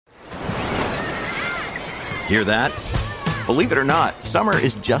Hear that? Believe it or not, summer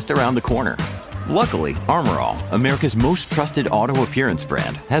is just around the corner. Luckily, Armor All, America's most trusted auto appearance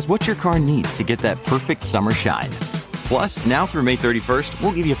brand, has what your car needs to get that perfect summer shine. Plus, now through May 31st,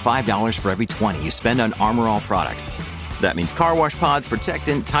 we'll give you $5 for every $20 you spend on Armor All products. That means car wash pods,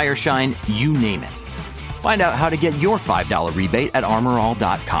 protectant, tire shine, you name it. Find out how to get your $5 rebate at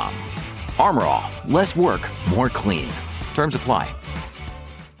armorall.com. Armor All, less work, more clean. Terms apply.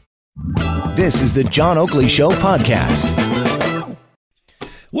 This is the John Oakley Show podcast.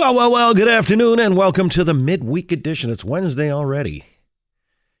 Well, good afternoon and welcome to the midweek edition. It's Wednesday already.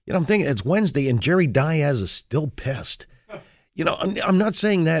 You know, I'm thinking it's Wednesday and Jerry Diaz is still pissed. You know, I'm not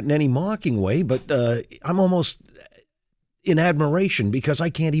saying that in any mocking way, but I'm almost in admiration because I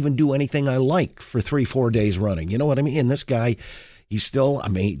can't even do anything I like for 3-4 days running. You know what I mean? And this guy, he's still, I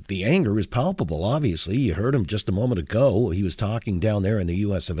mean, the anger is palpable, obviously. You heard him just a moment ago. He was talking down there in the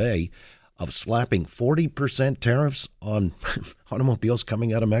US of A of slapping 40% tariffs on automobiles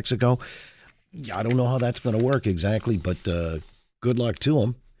coming out of Mexico. I don't know how that's going to work exactly, but good luck to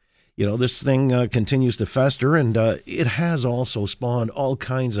him. You know, this thing continues to fester, and it has also spawned all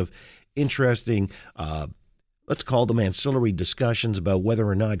kinds of interesting, let's call them ancillary discussions about whether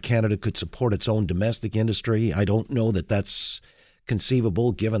or not Canada could support its own domestic industry. I don't know that that's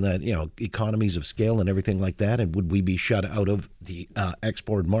conceivable given that, you know, economies of scale and everything like that. And would we be shut out of the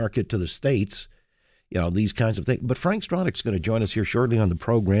export market to the States? You know, these kinds of things. But Frank Stronach's going to join us here shortly on the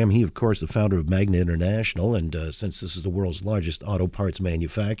program. He, of course, the founder of Magna International. And since this is the world's largest auto parts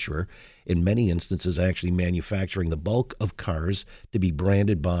manufacturer, in many instances actually manufacturing the bulk of cars to be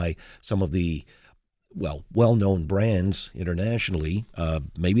branded by some of the, well-known brands internationally,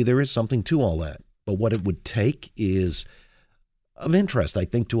 maybe there is something to all that. But what it would take is of interest, I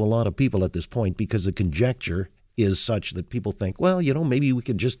think, to a lot of people at this point, because the conjecture is such that people think, well, you know, maybe we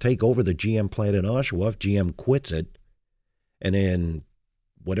could just take over the GM plant in Oshawa if GM quits it, and then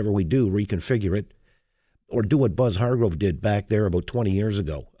whatever we do, reconfigure it, or do what Buzz Hargrove did back there about 20 years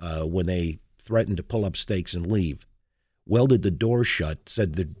ago when they threatened to pull up stakes and leave. Welded the door shut,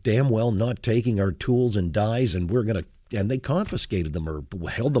 said they're damn well not taking our tools and dies, and they confiscated them or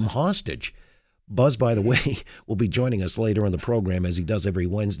held them hostage. Buzz, by the way, will be joining us later in the program, as he does every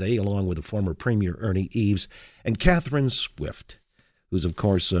Wednesday, along with the former Premier Ernie Eves and Catherine Swift, who's, of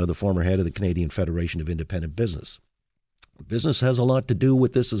course, the former head of the Canadian Federation of Independent Business. Business has a lot to do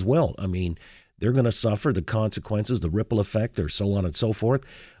with this as well. I mean, they're going to suffer the consequences, the ripple effect, or so on and so forth.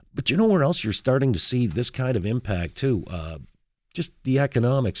 But you know where else you're starting to see this kind of impact, too? Just the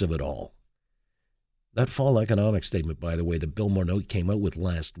economics of it all. That fall economic statement, by the way, that Bill Morneau came out with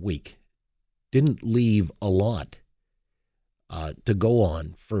last week, didn't leave a lot to go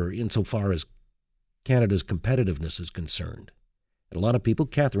on for insofar as Canada's competitiveness is concerned. And a lot of people,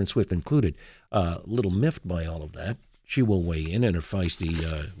 Catherine Swift included, a little miffed by all of that. She will weigh in her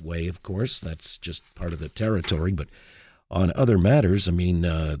feisty way, of course. That's just part of the territory. But on other matters, I mean,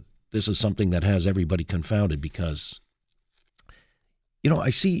 this is something that has everybody confounded because, you know, I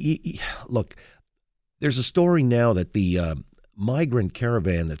see, look, there's a story now that the migrant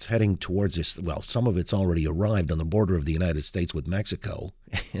caravan that's heading towards this, well, some of it's already arrived on the border of the United States with Mexico.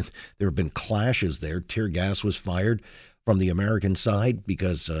 And there have been clashes there. Tear gas was fired from the American side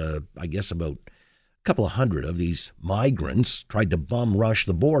because I guess about a couple of hundred of these migrants tried to bum rush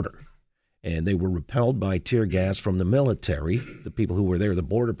the border. And they were repelled by tear gas from the military, the people who were there, the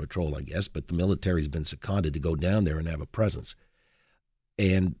Border Patrol, I guess, but the military's been seconded to go down there and have a presence.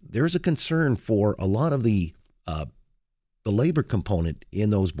 And there's a concern for a lot of the labor component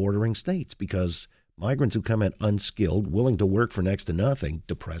in those bordering states because migrants who come in unskilled, willing to work for next to nothing,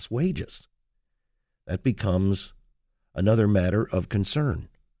 depress wages. That becomes another matter of concern.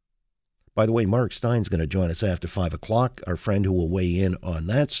 By the way, Mark Stein's going to join us after 5 o'clock, our friend who will weigh in on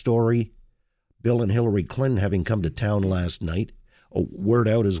that story. Bill and Hillary Clinton having come to town last night. A word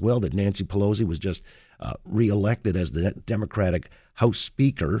out as well that Nancy Pelosi was just reelected as the Democratic House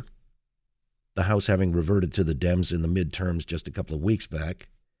Speaker, the House having reverted to the Dems in the midterms just a couple of weeks back,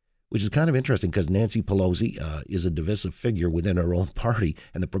 which is kind of interesting because Nancy Pelosi is a divisive figure within her own party,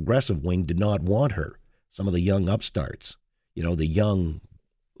 and the progressive wing did not want her. Some of the young upstarts, you know, the young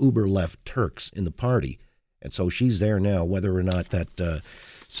uber-left Turks in the party. And so she's there now. Whether or not that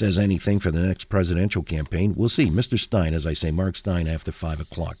says anything for the next presidential campaign, we'll see. Mr. Stein, as I say, Mark Stein after 5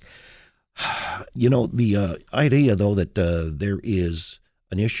 o'clock. You know, the idea, though, that there is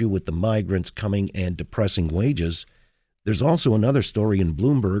an issue with the migrants coming and depressing wages, there's also another story in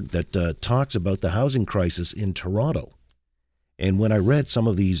Bloomberg that talks about the housing crisis in Toronto. And when I read some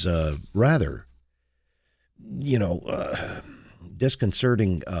of these rather,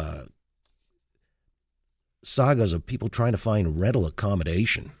 disconcerting sagas of people trying to find rental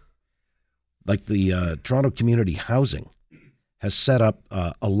accommodation. Like the Toronto Community Housing has set up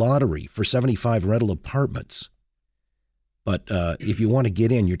a lottery for 75 rental apartments. But if you want to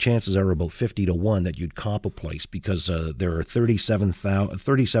get in, your chances are about 50 to 1 that you'd cop a place because there are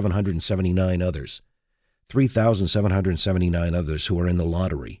 3,779 others, 3,779 others who are in the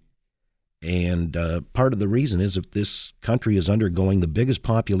lottery. And part of the reason is that this country is undergoing the biggest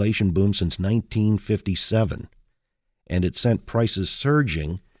population boom since 1957. And it sent prices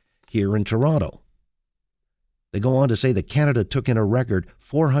surging here in Toronto. They go on to say that Canada took in a record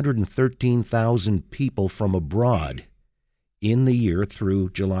 413,000 people from abroad in the year through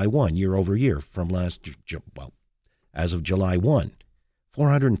July 1, year over year, from as of July 1,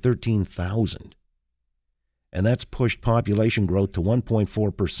 413,000. And that's pushed population growth to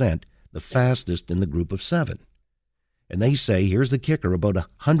 1.4%, the fastest in the group of 7. And they say, here's the kicker, about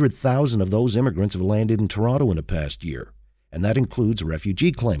 100,000 of those immigrants have landed in Toronto in the past year, and that includes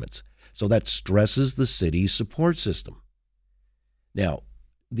refugee claimants. So that stresses the city's support system. Now,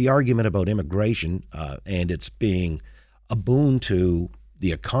 the argument about immigration and it's being a boon to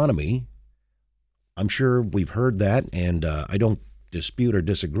the economy, I'm sure we've heard that, and I don't dispute or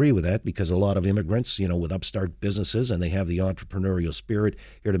disagree with that because a lot of immigrants, with upstart businesses and they have the entrepreneurial spirit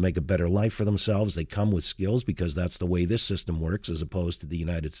here to make a better life for themselves. They come with skills because that's the way this system works as opposed to the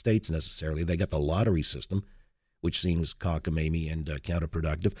United States necessarily. They got the lottery system, which seems cockamamie and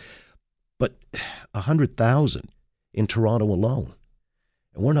counterproductive. But 100,000 in Toronto alone,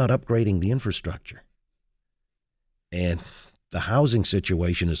 and we're not upgrading the infrastructure. And the housing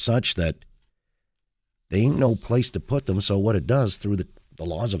situation is such that they ain't no place to put them. So what it does through the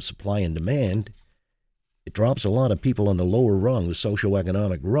laws of supply and demand, it drops a lot of people on the lower rung, the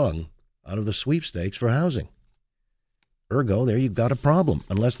socioeconomic rung, out of the sweepstakes for housing. Ergo, there you've got a problem,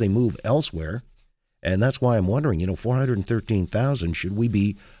 unless they move elsewhere. And that's why I'm wondering, 413,000, should we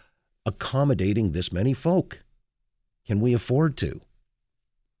be accommodating this many folk? Can we afford to?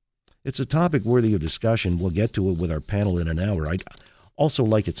 It's a topic worthy of discussion. We'll get to it with our panel in an hour. I'd also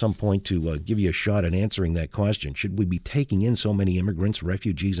like at some point to give you a shot at answering that question. Should we be taking in so many immigrants,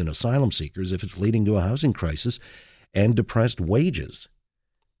 refugees, and asylum seekers if it's leading to a housing crisis and depressed wages?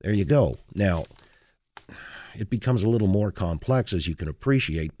 There you go. Now, it becomes a little more complex, as you can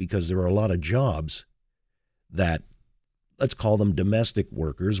appreciate, because there are a lot of jobs that, let's call them domestic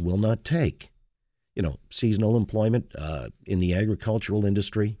workers, will not take. Seasonal employment in the agricultural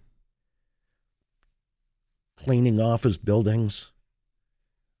industry, cleaning office buildings,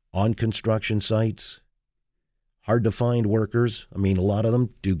 on construction sites, hard to find workers. I mean, a lot of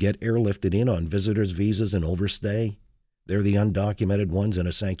them do get airlifted in on visitors' visas and overstay. They're the undocumented ones in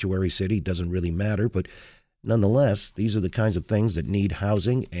a sanctuary city. Doesn't really matter, but nonetheless, these are the kinds of things that need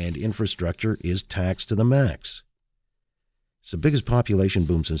housing, and infrastructure is taxed to the max. It's the biggest population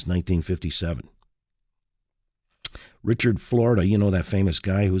boom since 1957. Richard Florida, that famous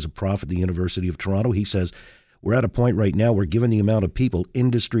guy who's a prof at the University of Toronto, he says, we're at a point right now where, given the amount of people,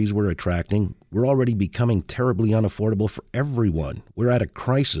 industries we're attracting, we're already becoming terribly unaffordable for everyone. We're at a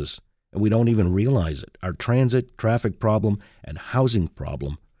crisis, and we don't even realize it. Our transit, traffic problem, and housing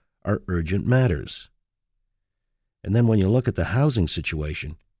problem are urgent matters. And then when you look at the housing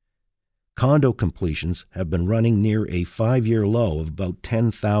situation, condo completions have been running near a 5-year low of about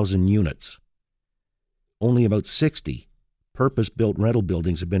 10,000 units. Only about 60 purpose-built rental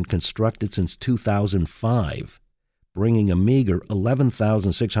buildings have been constructed since 2005, bringing a meager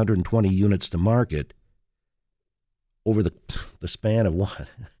 11,620 units to market over the span of what?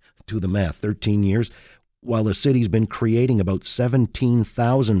 Do the math, 13 years, while the city's been creating about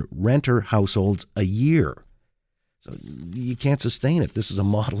 17,000 renter households a year. So you can't sustain it. This is a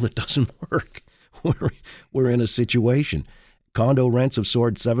model that doesn't work. We're in a situation. Condo rents have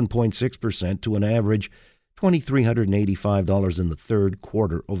soared 7.6% to an average $2,385 in the third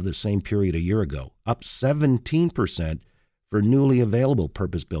quarter over the same period a year ago, up 17% for newly available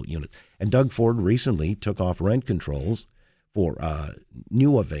purpose-built units. And Doug Ford recently took off rent controls for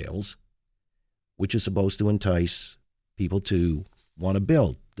new avails, which is supposed to entice people to want to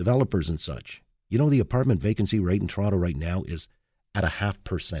build, developers and such. The apartment vacancy rate in Toronto right now is at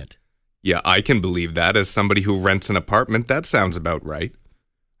 0.5%. Yeah, I can believe that. As somebody who rents an apartment, that sounds about right.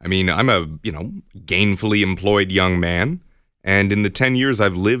 I mean, I'm a, gainfully employed young man, and in the 10 years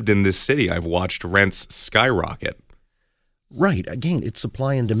I've lived in this city, I've watched rents skyrocket. Right. Again, it's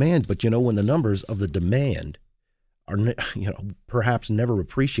supply and demand, but when the numbers of the demand are, perhaps never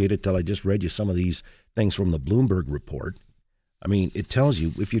appreciated till I just read you some of these things from the Bloomberg report. I mean, it tells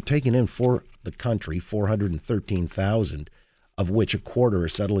you if you're taking in for the country 413,000, of which a quarter are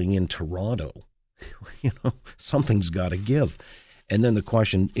settling in Toronto, Something's got to give. And then the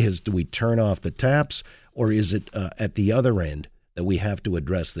question is, do we turn off the taps, or is it at the other end that we have to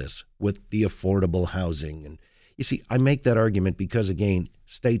address this with the affordable housing? And you see, I make that argument because, again,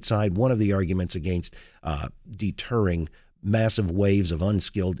 stateside, one of the arguments against deterring massive waves of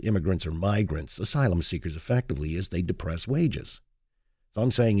unskilled immigrants or migrants, asylum seekers effectively, is they depress wages. So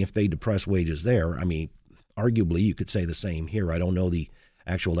I'm saying if they depress wages there, I mean, arguably you could say the same here. I don't know the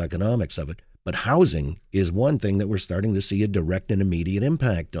actual economics of it, but housing is one thing that we're starting to see a direct and immediate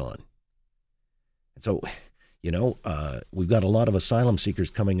impact on. And so, we've got a lot of asylum seekers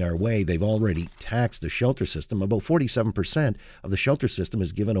coming our way. They've already taxed the shelter system. About 47% of the shelter system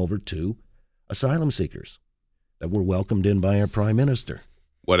is given over to asylum seekers that were welcomed in by our prime minister.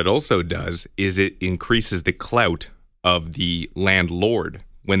 What it also does is it increases the clout of the landlord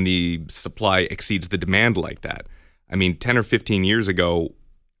when the supply exceeds the demand like that. I mean, 10 or 15 years ago,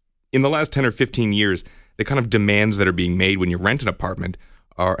 in the last 10 or 15 years, the kind of demands that are being made when you rent an apartment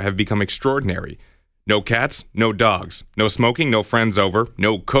have become extraordinary. No cats, no dogs, no smoking, no friends over,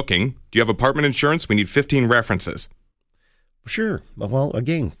 no cooking. Do you have apartment insurance? We need 15 references. Sure. Well,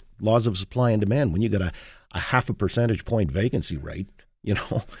 again, laws of supply and demand. When you got a half a percentage point vacancy rate,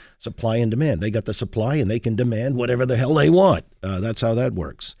 supply and demand. They got the supply and they can demand whatever the hell they want. That's how that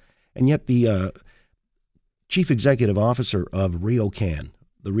works. And yet the chief executive officer of RioCan,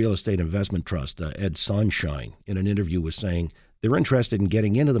 the Real Estate Investment Trust, Ed Sonshine, in an interview was saying they're interested in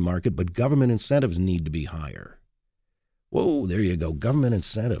getting into the market, but government incentives need to be higher. Whoa, there you go, government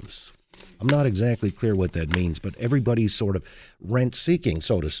incentives. I'm not exactly clear what that means, but everybody's sort of rent-seeking,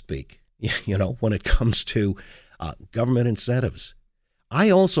 so to speak, when it comes to government incentives.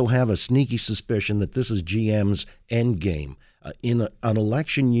 I also have a sneaky suspicion that this is GM's end game. In an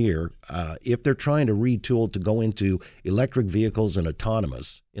election year, if they're trying to retool to go into electric vehicles and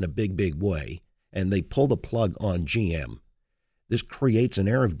autonomous in a big, big way, and they pull the plug on GM, this creates an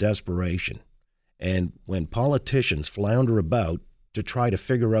air of desperation. And when politicians flounder about to try to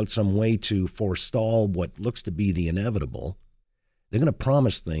figure out some way to forestall what looks to be the inevitable, they're going to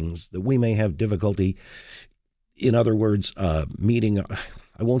promise things that we may have difficulty, in other words, meeting.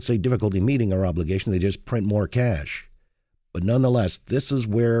 I won't say difficulty meeting our obligation. They just print more cash. But nonetheless, this is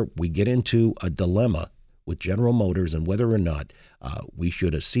where we get into a dilemma with General Motors and whether or not we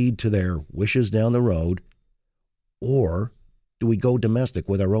should accede to their wishes down the road, or do we go domestic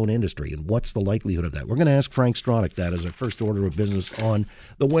with our own industry? And what's the likelihood of that? We're going to ask Frank Stronach that as our first order of business on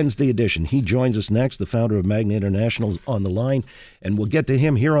the Wednesday edition. He joins us next, the founder of Magna International is on the line, and we'll get to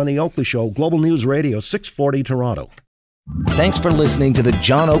him here on The Oakley Show, Global News Radio, 640 Toronto. Thanks for listening to the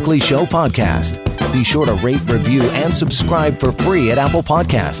John Oakley Show podcast. Be sure to rate, review, and subscribe for free at Apple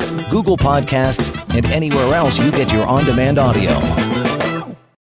Podcasts, Google Podcasts, and anywhere else you get your on-demand audio.